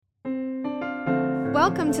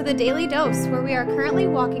Welcome to the Daily Dose, where we are currently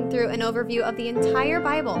walking through an overview of the entire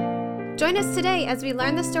Bible. Join us today as we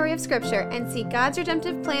learn the story of Scripture and see God's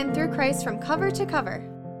redemptive plan through Christ from cover to cover.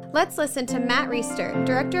 Let's listen to Matt Reisetter,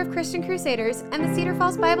 Director of Christian Crusaders and the Cedar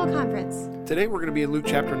Falls Bible Conference. Today we're going to be in Luke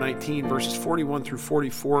chapter 19, verses 41 through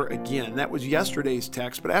 44 again. That was yesterday's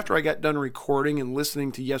text, but after I got done recording and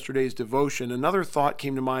listening to yesterday's devotion, another thought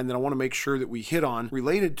came to mind that I want to make sure that we hit on,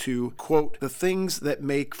 related to, quote, the things that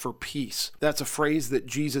make for peace. That's a phrase that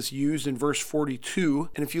Jesus used in verse 42,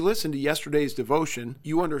 and if you listen to yesterday's devotion,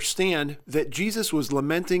 you understand that Jesus was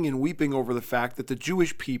lamenting and weeping over the fact that the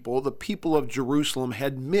Jewish people, the people of Jerusalem,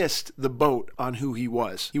 had missed the boat on who he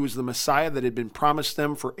was. He was the Messiah that had been promised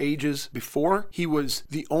them for ages before. He was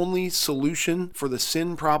the only solution for the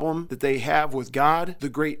sin problem that they have with God, the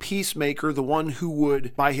great peacemaker, the one who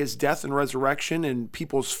would, by his death and resurrection and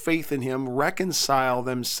people's faith in him, reconcile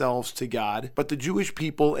themselves to God. But the Jewish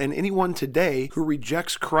people and anyone today who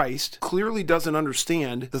rejects Christ clearly doesn't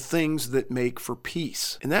understand the things that make for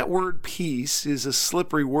peace. And that word peace is a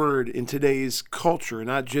slippery word in today's culture,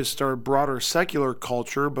 not just our broader secular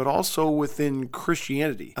culture, but also within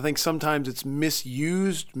Christianity. I think sometimes it's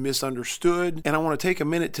misused, misunderstood, and I want to take a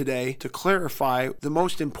minute today to clarify the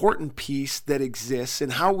most important piece that exists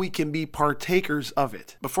and how we can be partakers of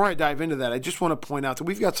it. Before I dive into that, I just want to point out that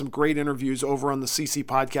we've got some great interviews over on the CC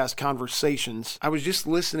Podcast Conversations. I was just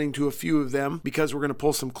listening to a few of them because we're going to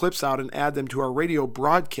pull some clips out and add them to our radio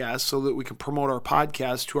broadcast so that we can promote our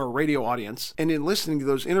podcast to our radio audience. And in listening to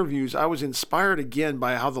those interviews, I was inspired again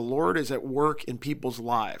by how the Lord is at work in people's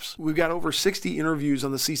lives. We've got over 60 interviews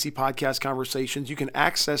on the CC Podcast Conversations. You can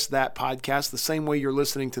access that podcast the same way you're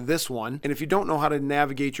listening to this one. And if you don't know how to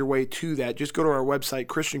navigate your way to that, just go to our website,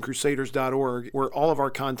 christiancrusaders.org, where all of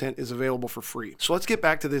our content is available for free. So let's get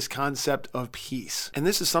back to this concept of peace. And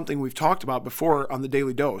this is something we've talked about before on the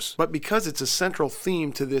Daily Dose. But because it's a central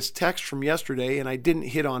theme to this text from yesterday, and I didn't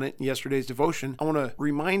hit on it in yesterday's devotion, I want to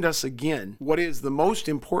remind us again what is the most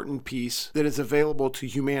important peace that is available to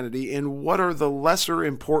humanity and what are the lesser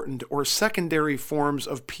important or secondary forms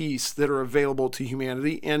of peace that are available to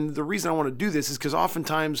humanity. And the reason I want to do this is because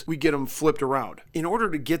oftentimes we get them flipped around. In order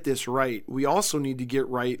to get this right, we also need to get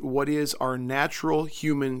right what is our natural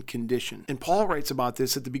human condition. And Paul writes about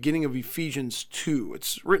this at the beginning of Ephesians 2.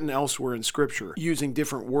 It's written elsewhere in Scripture using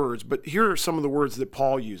different words, but here are some of the words that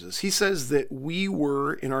Paul uses. He says that we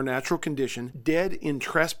were, in our natural condition, dead in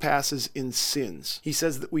trespasses and sins. He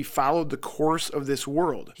says that we followed the course of this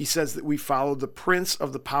world. He says that we followed the prince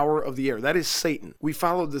of the power of the air. That is Satan. We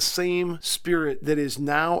followed the same spirit that is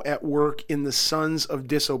now at work in the sons of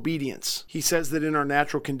disobedience. He says that in our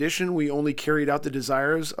natural condition, we only carried out the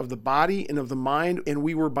desires of the body and of the mind, and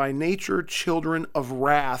we were by nature children of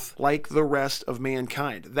wrath like the rest of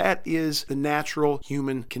mankind. That is the natural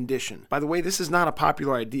human condition. By the way, this is not a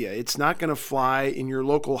popular idea. It's not going to fly in your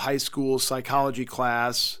local high school psychology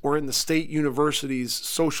class or in the state university's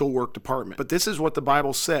social work department. But this is what the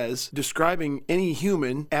Bible says, describing any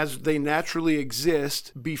human as they naturally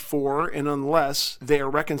exist before and unless they are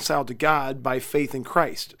reconciled to God by faith in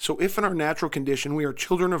Christ. So if in our natural condition we are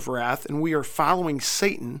children of wrath and we are following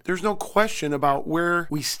Satan, there's no question about where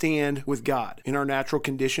we stand with God. In our natural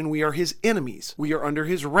condition, we are his enemies. We are under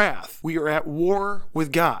his wrath. We are at war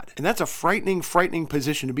with God. And that's a frightening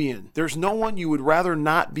position to be in. There's no one you would rather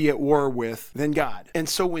not be at war with than God. And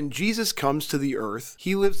so when Jesus comes to the earth,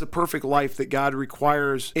 he lives the perfect life that God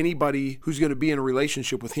requires anybody who's going to be in a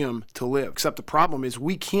relationship with him to live. Except the problem is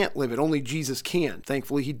we can't live it. Only Jesus can.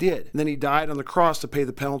 Thankfully, he did. And then he died on the cross to pay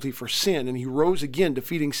the penalty for sin, and he rose again,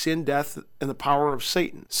 defeating sin, death, and the power of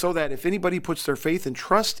Satan, so that if anybody puts their faith and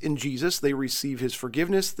trust in Jesus, they receive his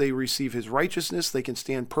forgiveness, they receive his righteousness, they can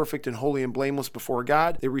stand perfect and holy and blameless before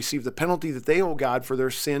God, they receive the penalty that they owe God for their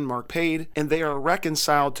sin, mark paid, and they are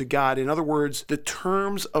reconciled to God. In other words, the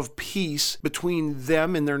terms of peace between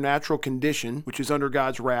them and their natural condition, which is under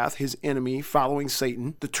God's wrath, his enemy, following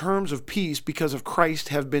Satan, the terms of peace because of Christ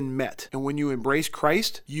have been met. And when you embrace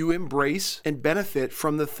Christ, you embrace and benefit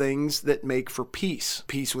from the things that make for peace.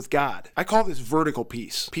 Peace with God. I call this vertical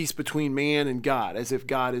peace. Peace between man and God, as if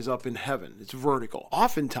God is up in heaven. It's vertical.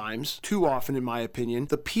 Oftentimes, too often in my opinion,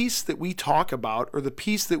 the peace that we talk about, or the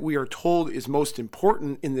peace that we are told is most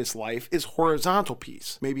important in this life, is horizontal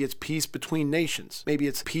peace. Maybe it's peace between nations. Maybe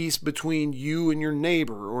it's peace between you and your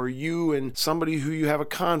neighbor, or you and somebody who you have a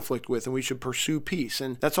conflict with, and we should pursue pursue peace,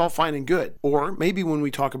 and that's all fine and good. Or maybe when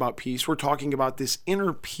we talk about peace, we're talking about this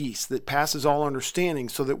inner peace that passes all understanding,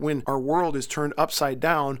 so that when our world is turned upside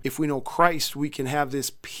down, if we know Christ, we can have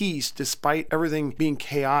this peace despite everything being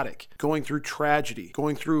chaotic, going through tragedy,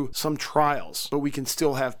 going through some trials, but we can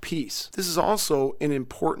still have peace. This is also an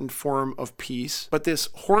important form of peace, but this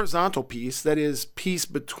horizontal peace, that is peace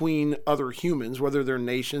between other humans, whether they're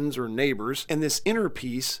nations or neighbors, and this inner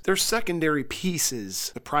peace, they're secondary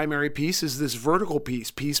pieces. The primary piece is this vertical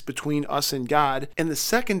peace, peace between us and God, and the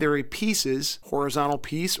secondary pieces, horizontal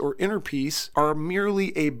peace or inner peace, are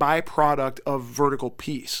merely a byproduct of vertical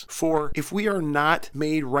peace. For if we are not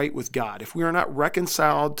made right with God, if we are not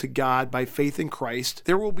reconciled to God by faith in Christ,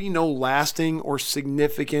 there will be no lasting or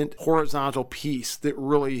significant horizontal peace that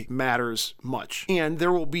really matters much. And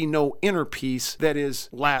there will be no inner peace that is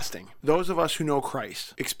lasting. Those of us who know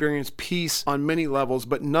Christ experience peace on many levels,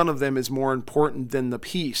 but none of them is more important than the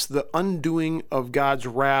peace, the undoing of God's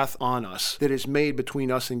wrath on us that is made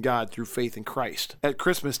between us and God through faith in Christ. At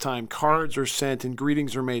Christmas time, cards are sent and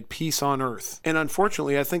greetings are made, peace on earth. And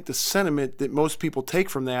unfortunately, I think the sentiment that most people take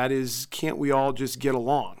from that is, can't we all just get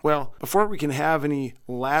along? Well, before we can have any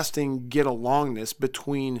lasting get alongness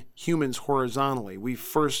between humans horizontally, we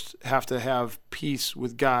first have to have peace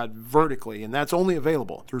with God vertically, and that's only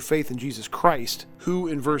available through faith in Jesus Christ, who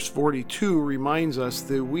in verse 42 reminds us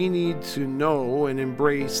that we need to know and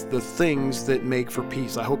embrace the things that make for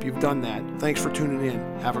peace. I hope you've done that. Thanks for tuning in.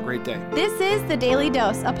 Have a great day. This is The Daily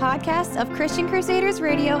Dose, a podcast of Christian Crusaders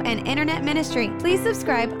Radio and Internet Ministry. Please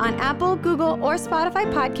subscribe on Apple, Google, or Spotify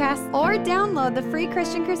podcasts, or download the free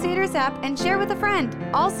Christian Crusaders app and share with a friend.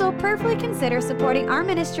 Also, prayerfully consider supporting our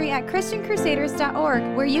ministry at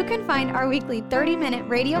ChristianCrusaders.org, where you can find our weekly 30-minute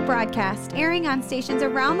radio broadcast airing on stations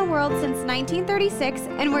around the world since 1936,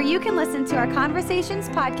 and where you can listen to our Conversations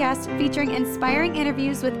podcast featuring inspiring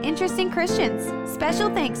interviews with interesting Christians.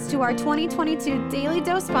 Special thanks to our 2022 Daily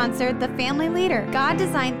Dose sponsor, The Family Leader. God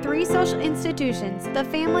designed 3 social institutions: the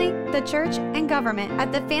family, the church, and government.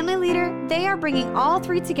 At The Family Leader, they are bringing all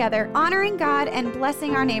 3 together, honoring God and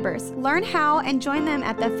blessing our neighbors. Learn how and join them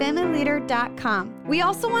at thefamilyleader.com. We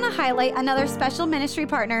also want to highlight another special ministry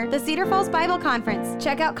partner, the Cedar Falls Bible Conference.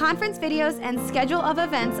 Check out conference videos and schedule of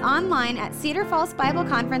events online at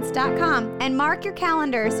cedarfallsbibleconference.com, and mark your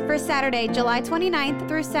calendars for Saturday, July 29th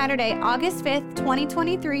through Saturday, August 5th,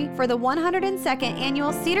 2023 for the 102nd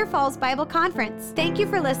Annual Cedar Falls Bible Conference. Thank you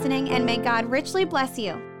for listening, and may God richly bless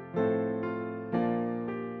you.